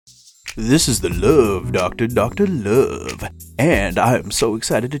This is the Love Doctor, Dr. Love, and I am so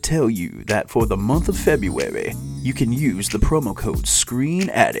excited to tell you that for the month of February, you can use the promo code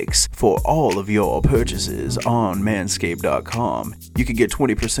SCREENADDICTS for all of your purchases on Manscaped.com. You can get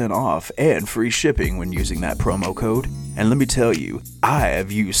 20% off and free shipping when using that promo code. And let me tell you, I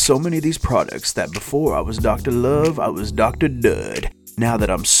have used so many of these products that before I was Dr. Love, I was Dr. Dud. Now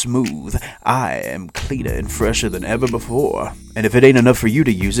that I'm smooth, I am cleaner and fresher than ever before. And if it ain't enough for you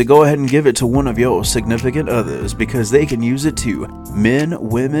to use it, go ahead and give it to one of your significant others, because they can use it too. Men,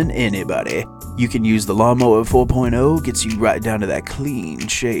 women, anybody. You can use the Lawnmower 4.0, gets you right down to that clean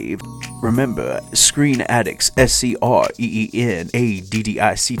shave. Remember, Screen Addicts,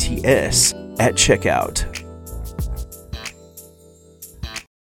 SCREENADDICTS, at checkout.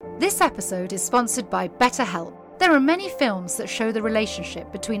 This episode is sponsored by BetterHelp. There are many films that show the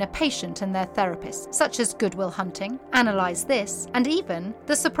relationship between a patient and their therapist, such as Good Will Hunting, Analyze This, and even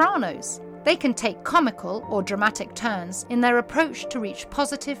The Sopranos. They can take comical or dramatic turns in their approach to reach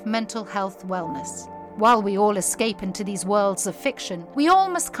positive mental health wellness. While we all escape into these worlds of fiction, we all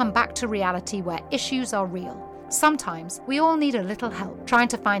must come back to reality where issues are real. Sometimes we all need a little help trying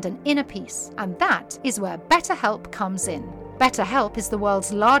to find an inner peace, and that is where BetterHelp comes in. BetterHelp is the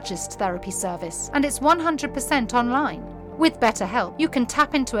world's largest therapy service, and it's 100% online. With BetterHelp, you can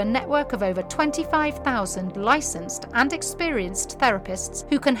tap into a network of over 25,000 licensed and experienced therapists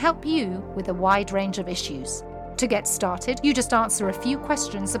who can help you with a wide range of issues. To get started, you just answer a few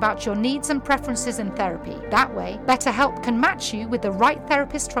questions about your needs and preferences in therapy. That way, BetterHelp can match you with the right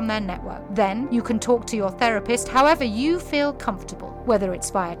therapist from their network. Then, you can talk to your therapist however you feel comfortable, whether it's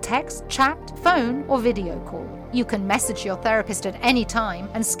via text, chat, phone, or video call. You can message your therapist at any time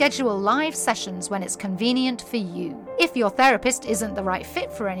and schedule live sessions when it's convenient for you. If your therapist isn't the right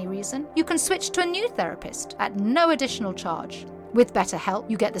fit for any reason, you can switch to a new therapist at no additional charge. With BetterHelp,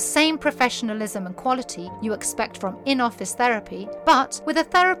 you get the same professionalism and quality you expect from in-office therapy, but with a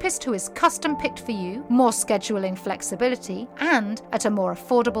therapist who is custom-picked for you, more scheduling flexibility, and at a more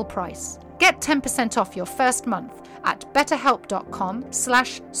affordable price. Get 10% off your first month at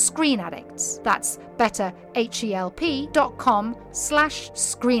betterhelp.com/screenaddicts. That's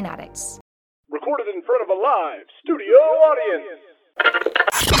betterhelp.com/screenaddicts. Recorded in front of a live studio audience.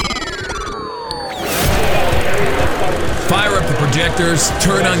 Fire up the projectors,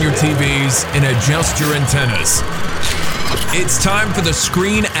 turn on your TVs, and adjust your antennas. It's time for the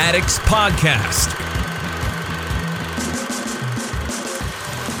Screen Addicts Podcast.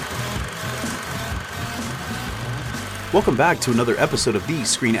 Welcome back to another episode of the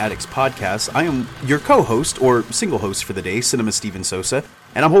Screen Addicts Podcast. I am your co-host, or single host for the day, Cinema Steven Sosa,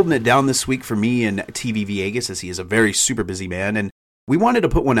 and I'm holding it down this week for me and TV Viegas, as he is a very super busy man, and we wanted to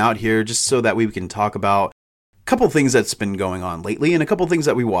put one out here just so that we can talk about a couple things that's been going on lately and a couple things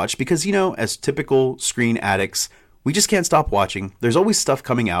that we watched, because, you know, as typical Screen Addicts, we just can't stop watching. There's always stuff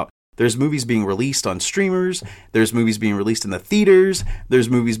coming out. There's movies being released on streamers, there's movies being released in the theaters, there's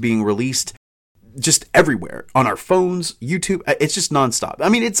movies being released just everywhere on our phones, YouTube. It's just nonstop. I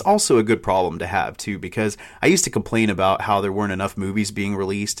mean, it's also a good problem to have too, because I used to complain about how there weren't enough movies being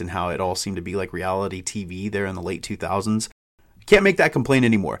released and how it all seemed to be like reality TV there in the late 2000s. Can't make that complaint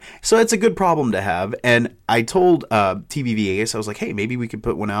anymore. So it's a good problem to have. And I told TV Viegas, I was like, hey, maybe we could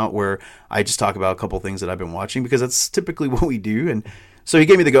put one out where I just talk about a couple things that I've been watching, because that's typically what we do. And so he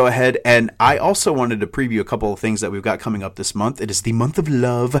gave me the go ahead, and I also wanted to preview a couple of things that we've got coming up this month. It is the month of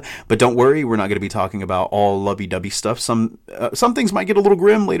love, but don't worry, we're not going to be talking about all lovey-dovey stuff. Some things might get a little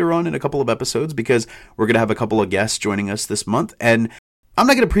grim later on in a couple of episodes, because we're going to have a couple of guests joining us this month, and I'm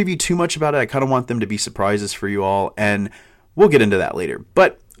not going to preview too much about it. I kind of want them to be surprises for you all, and we'll get into that later.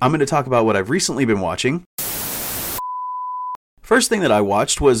 But I'm going to talk about what I've recently been watching. First thing that I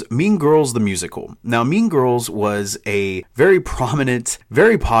watched was Mean Girls the Musical. Now, Mean Girls was a very prominent,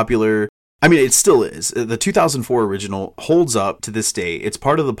 very popular, I mean, it still is. The 2004 original holds up to this day. It's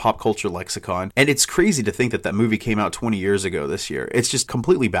part of the pop culture lexicon, and it's crazy to think that that movie came out 20 years ago this year. It's just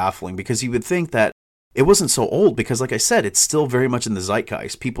completely baffling, because you would think that it wasn't so old, because like I said, it's still very much in the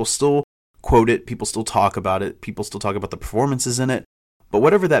zeitgeist. People still quote it, people still talk about it, people still talk about the performances in it. But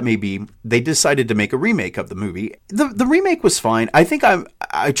whatever that may be, they decided to make a remake of the movie. The remake was fine. I think I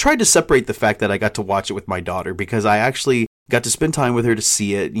tried to separate the fact that I got to watch it with my daughter, because I actually got to spend time with her to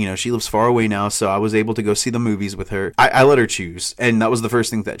see it. You know, she lives far away now, so I was able to go see the movies with her. I let her choose, and that was the first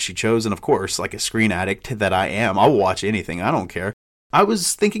thing that she chose. And of course, like a screen addict that I am, I'll watch anything. I don't care. I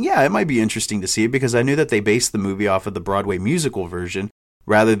was thinking, yeah, it might be interesting to see it, because I knew that they based the movie off of the Broadway musical version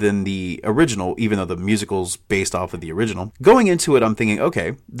rather than the original, even though the musical's based off of the original. Going into it, I'm thinking,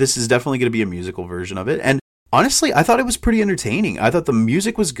 okay, this is definitely going to be a musical version of it. And honestly, I thought it was pretty entertaining. I thought the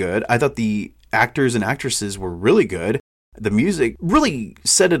music was good. I thought the actors and actresses were really good. The music really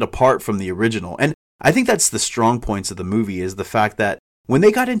set it apart from the original. And I think that's the strong points of the movie, is the fact that when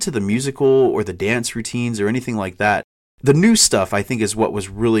they got into the musical or the dance routines or anything like that, the new stuff, I think, is what was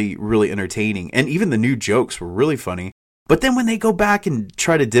really, really entertaining. And even the new jokes were really funny. But then when they go back and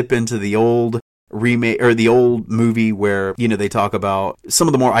try to dip into the old remake or the old movie where, they talk about some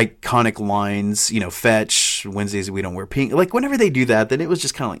of the more iconic lines, fetch, Wednesdays we don't wear pink. Like whenever they do that, then it was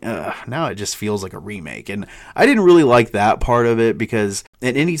just kind of like, now it just feels like a remake. And I didn't really like that part of it, because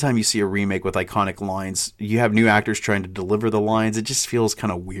at any time you see a remake with iconic lines, you have new actors trying to deliver the lines. It just feels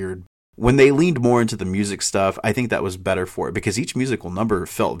kind of weird. When they leaned more into the music stuff, I think that was better for it, because each musical number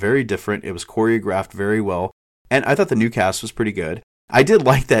felt very different. It was choreographed very well. And I thought the new cast was pretty good. I did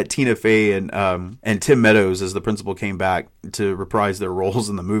like that Tina Fey and Tim Meadows as the principal came back to reprise their roles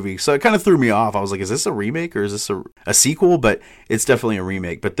in the movie. So it kind of threw me off. I was like, is this a remake or is this a sequel? But it's definitely a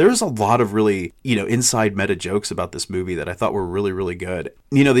remake. But there's a lot of really, inside meta jokes about this movie that I thought were really, really good.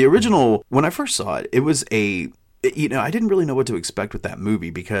 The original, when I first saw it, it was I didn't really know what to expect with that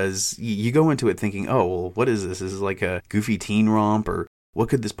movie, because you go into it thinking, oh, well, what is this? Is this like a goofy teen romp, or what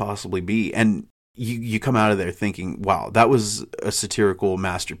could this possibly be? And you come out of there thinking, wow, that was a satirical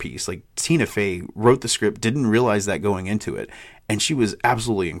masterpiece. Like, Tina Fey wrote the script, didn't realize that going into it, and she was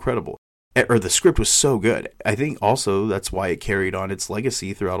absolutely incredible. Or the script was so good. I think also that's why it carried on its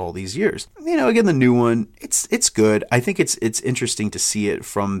legacy throughout all these years. Again, the new one, it's good. I think it's interesting to see it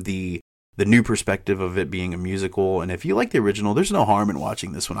from the new perspective of it being a musical. And if you like the original, there's no harm in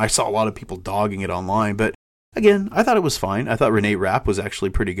watching this one. I saw a lot of people dogging it online, but again, I thought it was fine. I thought Renee Rapp was actually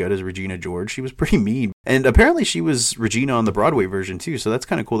pretty good as Regina George. She was pretty mean. And apparently she was Regina on the Broadway version too, so that's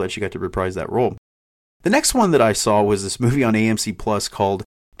kind of cool that she got to reprise that role. The next one that I saw was this movie on AMC Plus called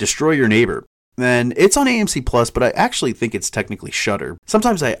Destroy Your Neighbor. And it's on AMC Plus, but I actually think it's technically Shudder.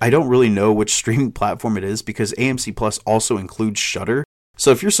 Sometimes I don't really know which streaming platform it is, because AMC Plus also includes Shudder. So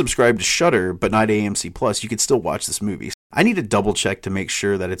if you're subscribed to Shudder but not AMC Plus, you can still watch this movie. I need to double check to make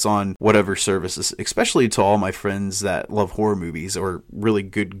sure that it's on whatever services, especially to all my friends that love horror movies or really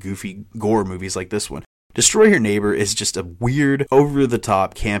good, goofy gore movies like this one. Destroy Your Neighbor is just a weird,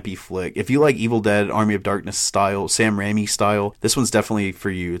 over-the-top, campy flick. If you like Evil Dead, Army of Darkness style, Sam Raimi style, this one's definitely for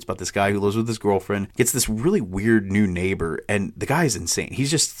you. It's about this guy who lives with his girlfriend, gets this really weird new neighbor, and the guy's insane.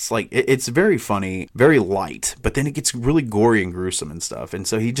 He's just like, it's very funny, very light, but then it gets really gory and gruesome and stuff. And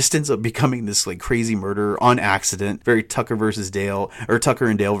so he just ends up becoming this like crazy murderer on accident, very Tucker versus Dale, or Tucker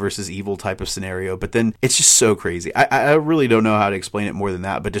and Dale versus Evil type of scenario. But then it's just so crazy. I really don't know how to explain it more than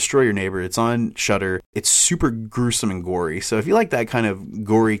that, but Destroy Your Neighbor, it's on Shudder. It's super gruesome and gory. So if you like that kind of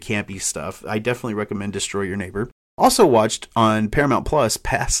gory, campy stuff, I definitely recommend Destroy Your Neighbor. Also watched on Paramount Plus,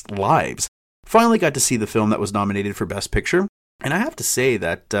 Past Lives. Finally got to see the film that was nominated for Best Picture. And I have to say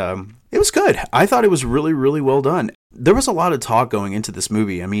that it was good. I thought it was really, really well done. There was a lot of talk going into this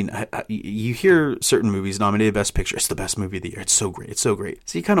movie. I mean, you hear certain movies nominated Best Picture. It's the best movie of the year. It's so great. It's so great.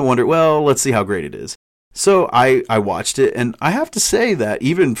 So you kind of wonder, well, let's see how great it is. So I watched it, and I have to say that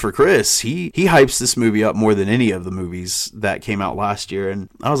even for Chris, he hypes this movie up more than any of the movies that came out last year. And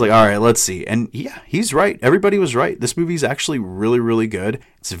I was like, all right, let's see. And yeah, he's right. Everybody was right. This movie's actually really, really good.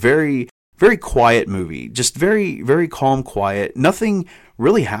 It's a very, very quiet movie. Just very, very calm, quiet. Nothing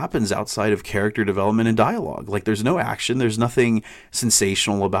really happens outside of character development and dialogue. Like, there's no action. There's nothing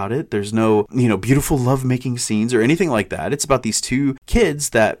sensational about it. There's no, beautiful lovemaking scenes or anything like that. It's about these two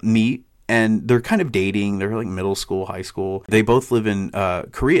kids that meet, and they're kind of dating. They're like middle school, high school. They both live in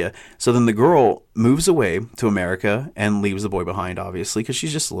Korea. So then the girl moves away to America and leaves the boy behind, obviously, because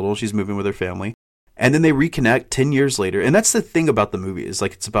she's just little. She's moving with her family. And then they reconnect 10 years later. And that's the thing about the movie, is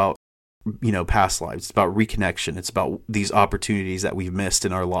like, it's about, past lives. It's about reconnection. It's about these opportunities that we've missed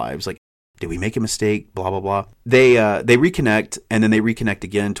in our lives. Like, did we make a mistake? Blah, blah, blah. They reconnect, and then they reconnect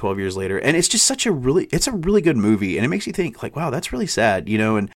again 12 years later. And it's just it's a really good movie. And it makes you think, like, wow, that's really sad,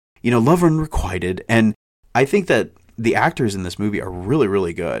 and love unrequited. And I think that the actors in this movie are really,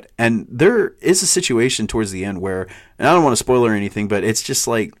 really good. And there is a situation towards the end where, and I don't want to spoil or anything, but it's just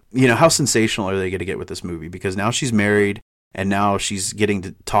like, how sensational are they going to get with this movie? Because now she's married, and now she's getting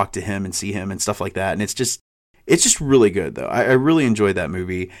to talk to him and see him and stuff like that. And it's just really good, though. I really enjoyed that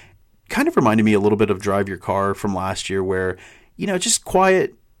movie. Kind of reminded me a little bit of Drive Your Car from last year, where, just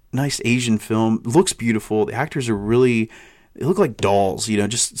quiet, nice Asian film. Looks beautiful. The actors are really... They look like dolls,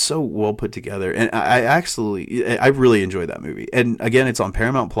 just so well put together. And I really enjoyed that movie. And again, it's on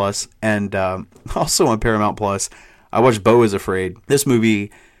Paramount Plus. And also on Paramount Plus, I watched Beau is Afraid. This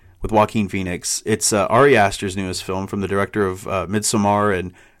movie with Joaquin Phoenix. It's Ari Aster's newest film, from the director of Midsommar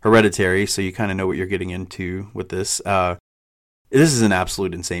and Hereditary, so you kind of know what you're getting into with this. This is an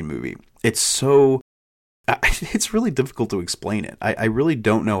absolute insane movie. It's really difficult to explain it. I really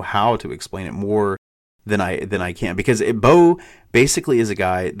don't know how to explain it more than I can, because Bo basically is a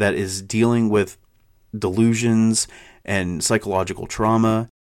guy that is dealing with delusions and psychological trauma.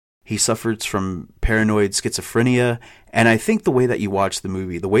 He suffers from paranoid schizophrenia, and I think the way that you watch the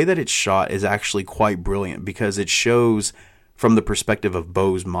movie, the way that it's shot, is actually quite brilliant, because it shows from the perspective of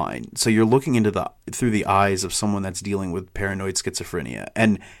Bo's mind. So you're looking through the eyes of someone that's dealing with paranoid schizophrenia,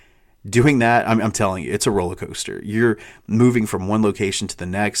 and doing that, I'm telling you, it's a roller coaster. You're moving from one location to the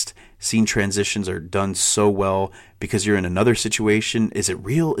next. Scene transitions are done so well because you're in another situation. Is it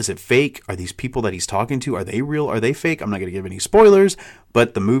real? Is it fake? Are these people that he's talking to, are they real? Are they fake? I'm not going to give any spoilers,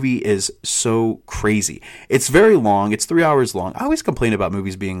 but the movie is so crazy. It's very long. It's 3 hours long. I always complain about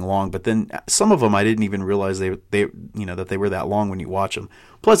movies being long, but then some of them I didn't even realize that they were that long when you watch them.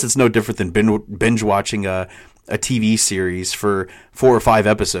 Plus, it's no different than binge watching a TV series for 4 or 5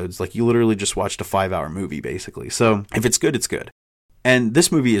 episodes. Like, you literally just watched a 5-hour movie, basically. So if it's good, it's good. And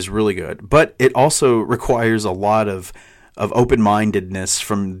this movie is really good, but it also requires a lot of open-mindedness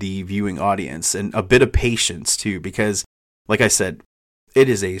from the viewing audience, and a bit of patience too, because like I said, it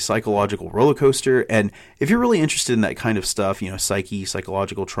is a psychological roller coaster. And if you're really interested in that kind of stuff,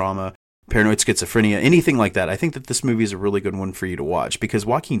 psychological trauma, paranoid schizophrenia, anything like that, I think that this movie is a really good one for you to watch, because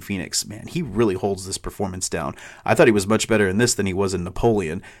Joaquin Phoenix, man, he really holds this performance down. I thought he was much better in this than he was in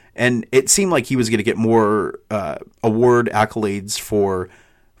Napoleon, and it seemed like he was going to get more award accolades for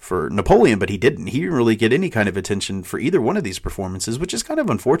Napoleon, but he didn't. He didn't really get any kind of attention for either one of these performances, which is kind of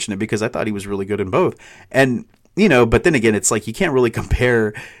unfortunate, because I thought he was really good in both. And, but then again, it's like you can't really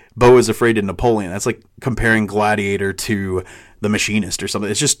compare Beau is Afraid to Napoleon. That's like comparing Gladiator to The Machinist or something.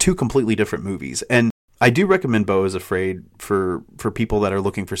 It's just two completely different movies. And I do recommend Beau is Afraid for people that are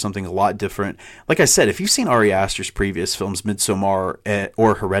looking for something a lot different. Like I said, if you've seen Ari Aster's previous films, Midsommar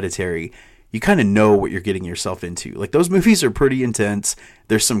or Hereditary, you kind of know what you're getting yourself into. Like, those movies are pretty intense.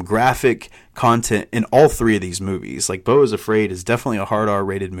 There's some graphic content in all three of these movies. Like, Beau is Afraid is definitely a hard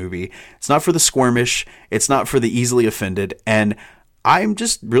R-rated movie. It's not for the squirmish. It's not for the easily offended. And I'm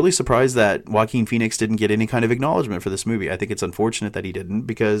just really surprised that Joaquin Phoenix didn't get any kind of acknowledgement for this movie. I think it's unfortunate that he didn't,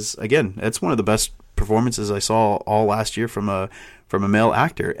 because, again, it's one of the best performances I saw all last year from a male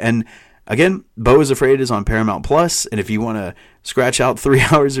actor. And again, Beau is Afraid is on Paramount Plus, and if you want to scratch out 3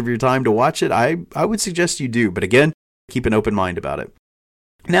 hours of your time to watch it, I would suggest you do. But again, keep an open mind about it.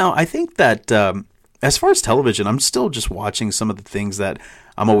 Now, I think that as far as television, I'm still just watching some of the things that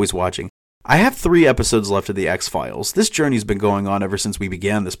I'm always watching. I have 3 episodes left of The X-Files. This journey's been going on ever since we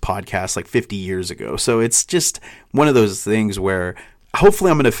began this podcast like 50 years ago. So it's just one of those things where hopefully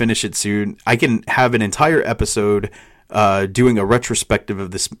I'm going to finish it soon. I can have an entire episode doing a retrospective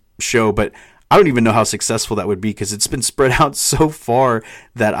of this show, but I don't even know how successful that would be, because it's been spread out so far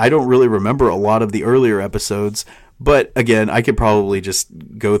that I don't really remember a lot of the earlier episodes. But again, I could probably just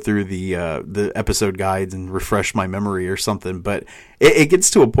go through the episode guides and refresh my memory or something. But it gets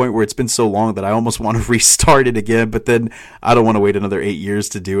to a point where it's been so long that I almost want to restart it again. But then I don't want to wait another 8 years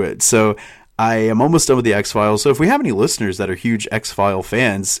to do it. So I am almost done with the X-Files. So if we have any listeners that are huge X-File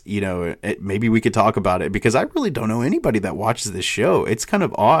fans, maybe we could talk about it, because I really don't know anybody that watches this show. It's kind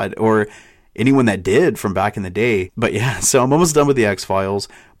of odd, or anyone that did from back in the day. But yeah, so I'm almost done with the X-Files.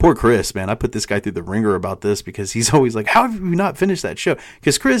 Poor Chris, man. I put this guy through the ringer about this, because he's always like, how have you not finished that show?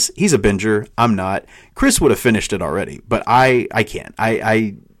 Because Chris, he's a binger. I'm not. Chris would have finished it already, but I can't.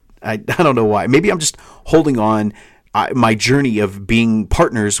 I don't know why. Maybe I'm just holding on my journey of being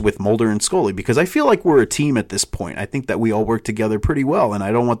partners with Mulder and Scully, because I feel like we're a team at this point. I think that we all work together pretty well, and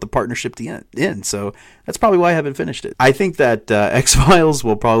I don't want the partnership to end. So that's probably why I haven't finished it. I think that X-Files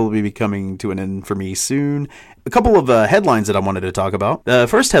will probably be coming to an end for me soon. A couple of headlines that I wanted to talk about. The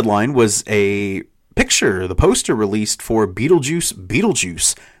first headline was a picture, the poster released for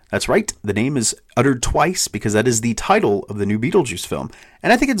Beetlejuice. That's right, the name is uttered twice, because that is the title of the new Beetlejuice film.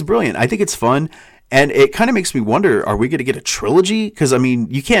 And I think it's brilliant. I think it's fun. And it kind of makes me wonder, are we going to get a trilogy? Because, I mean,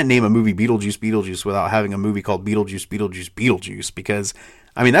 you can't name a movie Beetlejuice without having a movie called Beetlejuice, because,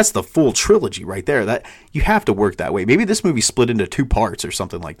 I mean, that's the full trilogy right there. That you have to work that way. Maybe this movie split into 2 parts or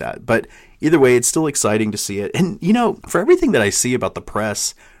something like that. But either way, it's still exciting to see it. And, for everything that I see about the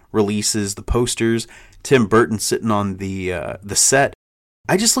press releases, the posters, Tim Burton sitting on the set,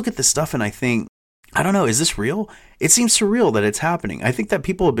 I just look at this stuff and I think, I don't know, is this real? It seems surreal that it's happening. I think that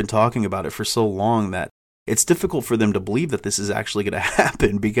people have been talking about it for so long that it's difficult for them to believe that this is actually going to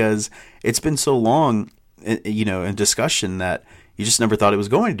happen, because it's been so long, in discussion, that you just never thought it was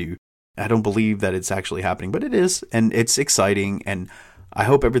going to. I don't believe that it's actually happening, but it is, and it's exciting. And I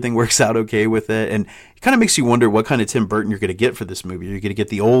hope everything works out okay with it. And it kind of makes you wonder what kind of Tim Burton you're going to get for this movie. Are you going to get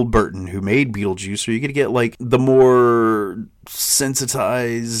the old Burton who made Beetlejuice, or are you going to get like the more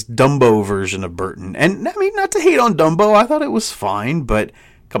sensitized Dumbo version of Burton? And I mean, not to hate on Dumbo, I thought it was fine, but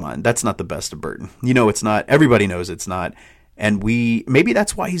come on, that's not the best of Burton. You know, it's not. Everybody knows it's not. And maybe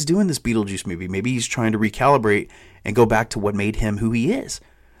that's why he's doing this Beetlejuice movie. Maybe he's trying to recalibrate and go back to what made him who he is.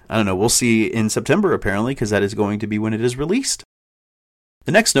 I don't know. We'll see in September, apparently, because that is going to be when it is released.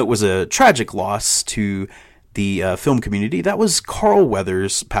 The next note was a tragic loss to the film community. That was Carl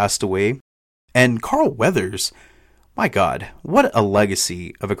Weathers passed away. And Carl Weathers, my God, what a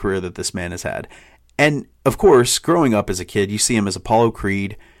legacy of a career that this man has had. And, of course, growing up as a kid, you see him as Apollo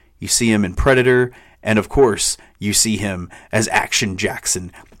Creed, you see him in Predator, and, of course, you see him as Action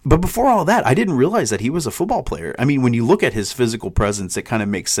Jackson. But before all that, I didn't realize that he was a football player. I mean, when you look at his physical presence, it kind of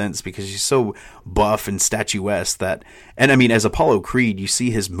makes sense because he's so buff and statuesque that, and I mean, as Apollo Creed, you see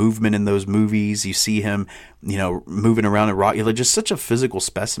his movement in those movies. You see him, you know, moving around in rock. You're just such a physical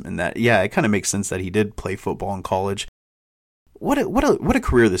specimen that, yeah, it kind of makes sense that he did play football in college. What a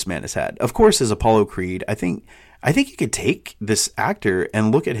career this man has had. Of course, as Apollo Creed, I think you could take this actor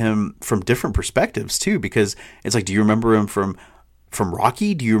and look at him from different perspectives too, because it's like, do you remember him from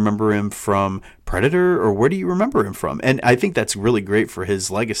Rocky? Do you remember him from Predator? Or where do you remember him from? And I think that's really great for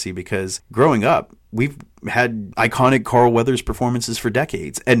his legacy because growing up, we've had iconic Carl Weathers performances for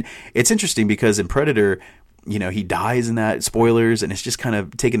decades. And it's interesting because in Predator, you know, he dies in that, spoilers, and it's just kind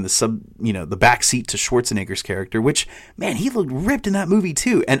of taking the back seat to Schwarzenegger's character, which, man, he looked ripped in that movie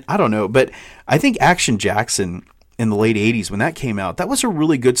too. And I don't know, but I think Action Jackson in the late 80s, when that came out, that was a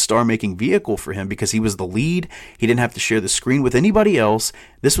really good star-making vehicle for him because he was the lead. He didn't have to share the screen with anybody else.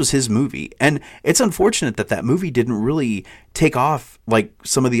 This was his movie. And it's unfortunate that movie didn't really take off like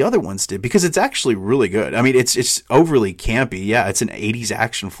some of the other ones did because it's actually really good. I mean, it's overly campy. Yeah, it's an 80s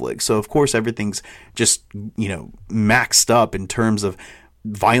action flick. So, of course, everything's just, you know, maxed up in terms of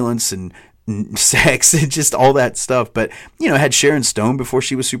violence and sex and just all that stuff. But, you know, it had Sharon Stone before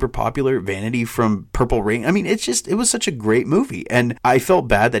she was super popular, Vanity from Purple Rain. I mean, it was such a great movie. And I felt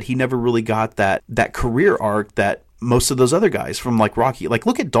bad that he never really got that career arc that most of those other guys from like Rocky, like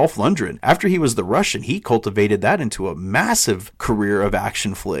look at Dolph Lundgren. After he was the Russian, he cultivated that into a massive career of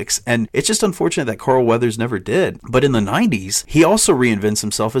action flicks. And it's just unfortunate that Carl Weathers never did. But in the 90s, he also reinvents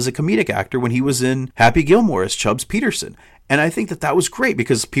himself as a comedic actor when he was in Happy Gilmore as Chubbs Peterson. And I think that was great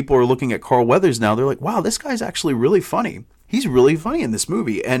because people are looking at Carl Weathers now. They're like, wow, this guy's actually really funny. He's really funny in this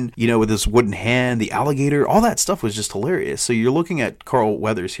movie. And, you know, with his wooden hand, the alligator, all that stuff was just hilarious. So you're looking at Carl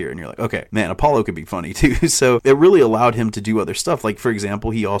Weathers here and you're like, okay, man, Apollo could be funny too. So it really allowed him to do other stuff. Like, for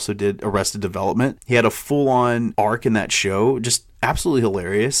example, he also did Arrested Development. He had a full-on arc in that show, just absolutely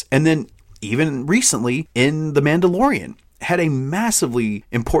hilarious. And then even recently in The Mandalorian, had a massively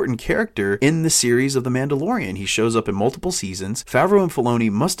important character in the series of The Mandalorian. He shows up in multiple seasons. Favreau and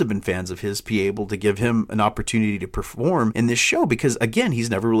Filoni must have been fans of his, be able to give him an opportunity to perform in this show because, again, he's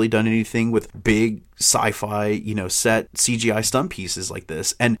never really done anything with big sci-fi, you know, set CGI stunt pieces like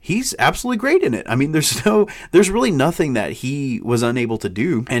this. And he's absolutely great in it. I mean, there's really nothing that he was unable to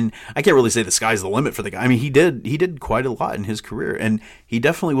do. And I can't really say the sky's the limit for the guy. I mean, he did quite a lot in his career and he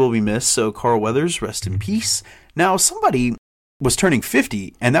definitely will be missed. So Carl Weathers, rest in peace. Now, somebody was turning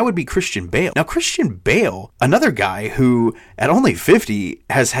 50, and that would be Christian Bale. Now, Christian Bale, another guy who, at only 50,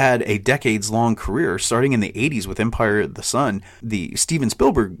 has had a decades-long career, starting in the 80s with Empire of the Sun, the Steven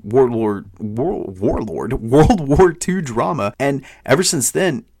Spielberg World War II drama, and ever since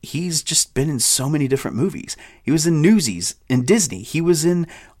then, he's just been in so many different movies. He was in Newsies, in Disney. He was in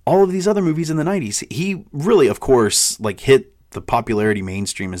all of these other movies in the 90s. He really, of course, like hit the popularity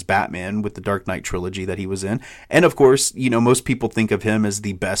mainstream as Batman with the Dark Knight trilogy that he was in. And of course, you know, most people think of him as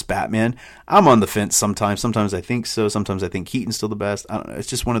the best Batman. I'm on the fence sometimes. Sometimes I think so. Sometimes I think Keaton's still the best. I don't know. It's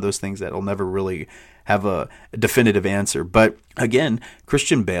just one of those things that'll never really have a definitive answer. But again,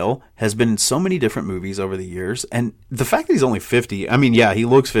 Christian Bale has been in so many different movies over the years. And the fact that he's only 50, I mean, yeah, he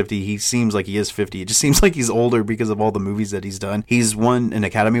looks 50. He seems like he is 50. It just seems like he's older because of all the movies that he's done. He's won an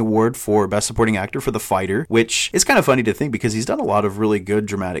Academy Award for Best Supporting Actor for The Fighter, which is kind of funny to think because he's done a lot of really good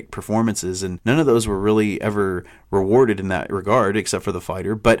dramatic performances and none of those were really ever rewarded in that regard except for The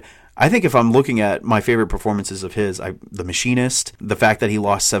Fighter. But I think if I'm looking at my favorite performances of his, The Machinist, the fact that he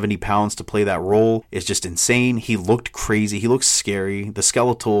lost 70 pounds to play that role is just insane. He looked crazy. He looked scary. The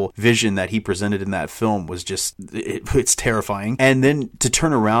skeletal vision that he presented in that film was just, it's terrifying. And then to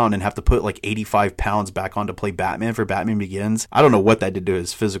turn around and have to put like 85 pounds back on to play Batman for Batman Begins, I don't know what that did to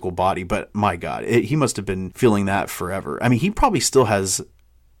his physical body, but my God, he must have been feeling that forever. I mean, he probably still has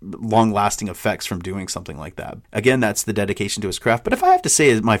long-lasting effects from doing something like that. Again, that's the dedication to his craft. But if I have to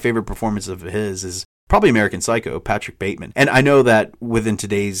say my favorite performance of his is probably American Psycho, Patrick Bateman. And I know that within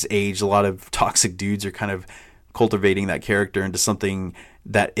today's age, a lot of toxic dudes are kind of cultivating that character into something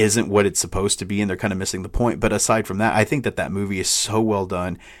that isn't what it's supposed to be, and they're kind of missing the point. But aside from that, I think that movie is so well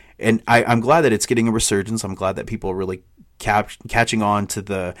done. And I'm glad that it's getting a resurgence. I'm glad that people are really catching on to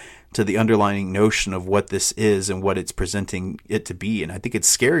the underlying notion of what this is and what it's presenting it to be. And I think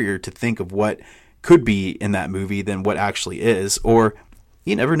it's scarier to think of what could be in that movie than what actually is, or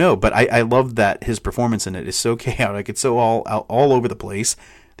you never know. But I love that his performance in it is so chaotic. It's so all over the place.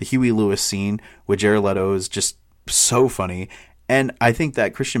 The Huey Lewis scene with Jared Leto is just so funny. And I think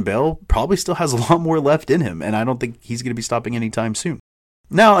that Christian Bale probably still has a lot more left in him, and I don't think he's going to be stopping anytime soon.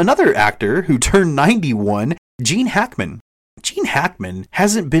 Now, another actor who turned 91, Gene Hackman. Gene Hackman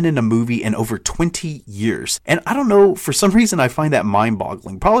hasn't been in a movie in over 20 years. And I don't know, for some reason I find that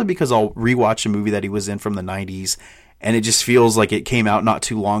mind-boggling. Probably because I'll rewatch a movie that he was in from the 90s, and it just feels like it came out not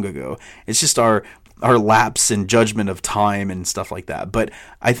too long ago. It's just our lapse in judgment of time and stuff like that. But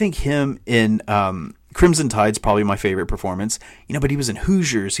I think him in Crimson Tide's probably my favorite performance. But he was in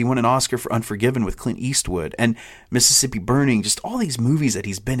Hoosiers. He won an Oscar for Unforgiven with Clint Eastwood, and Mississippi Burning, just all these movies that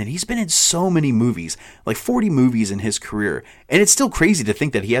he's been in. He's been in so many movies, like 40 movies in his career. And it's still crazy to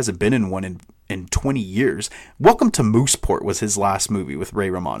think that he hasn't been in one in 20 years. Welcome to Mooseport was his last movie with Ray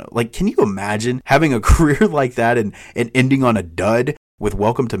Romano. Like, can you imagine having a career like that and ending on a dud with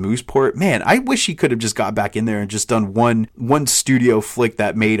Welcome to Mooseport? Man, I wish he could have just got back in there and just done one studio flick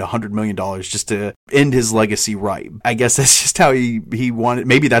that made $100 million just to end his legacy right. I guess that's just how he wanted.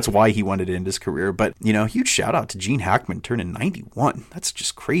 Maybe that's why he wanted to end his career. But, huge shout out to Gene Hackman turning 91. That's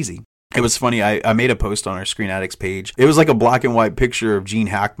just crazy. It was funny. I made a post on our Screen Addicts page. It was like a black and white picture of Gene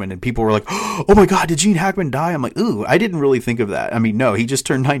Hackman, and people were like, oh my God, did Gene Hackman die? I'm like, ooh, I didn't really think of that. I mean, no, he just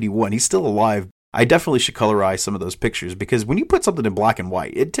turned 91. He's still alive. I definitely should colorize some of those pictures, because when you put something in black and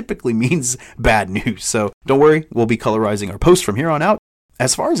white, it typically means bad news. So don't worry, we'll be colorizing our post from here on out.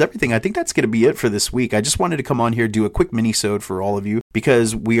 As far as everything, I think that's going to be it for this week. I just wanted to come on here, do a quick mini-sode for all of you,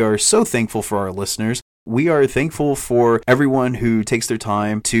 because we are so thankful for our listeners. We are thankful for everyone who takes their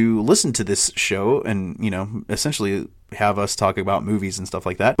time to listen to this show and, essentially have us talk about movies and stuff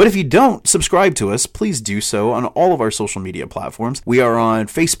like that. But if you don't subscribe to us, please do so on all of our social media platforms. We are on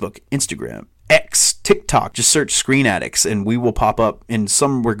Facebook, Instagram, X, TikTok. Just search Screen Addicts and we will pop up in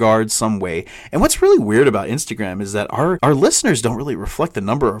some regard, some way. And what's really weird about Instagram is that our listeners don't really reflect the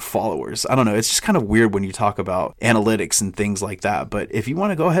number of followers. I don't know. It's just kind of weird when you talk about analytics and things like that. But if you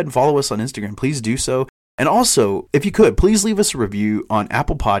want to go ahead and follow us on Instagram, please do so. And also, if you could, please leave us a review on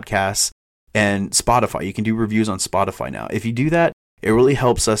Apple Podcasts and Spotify. You can do reviews on Spotify now. If you do that, it really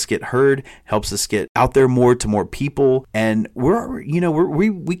helps us get heard, helps us get out there more to more people. And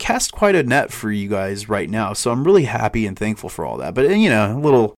we cast quite a net for you guys right now. So I'm really happy and thankful for all that. But,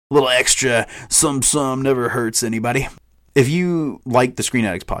 a little extra some never hurts anybody. If you like the Screen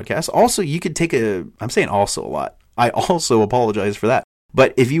Addicts podcast, also you could I'm saying also a lot. I also apologize for that.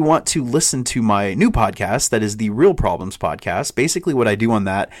 But if you want to listen to my new podcast, that is the Real Problems podcast, basically what I do on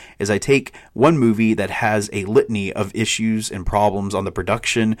that is I take one movie that has a litany of issues and problems on the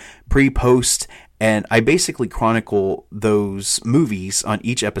production, pre-post, and I basically chronicle those movies on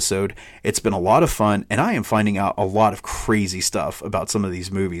each episode. It's been a lot of fun, and I am finding out a lot of crazy stuff about some of these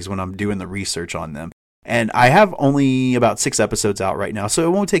movies when I'm doing the research on them. And I have only about 6 episodes out right now, so it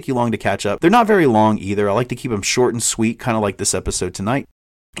won't take you long to catch up. They're not very long either. I like to keep them short and sweet, kind of like this episode tonight.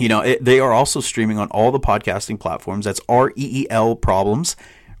 They are also streaming on all the podcasting platforms. That's REEL Problems,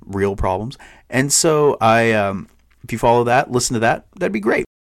 Real Problems. And so if you follow that, listen to that, that'd be great.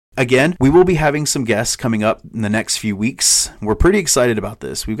 Again, we will be having some guests coming up in the next few weeks. We're pretty excited about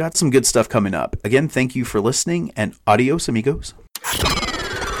this. We've got some good stuff coming up. Again, thank you for listening, and adios, amigos.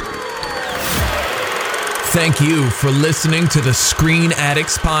 Thank you for listening to the Screen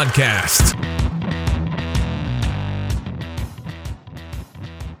Addicts podcast.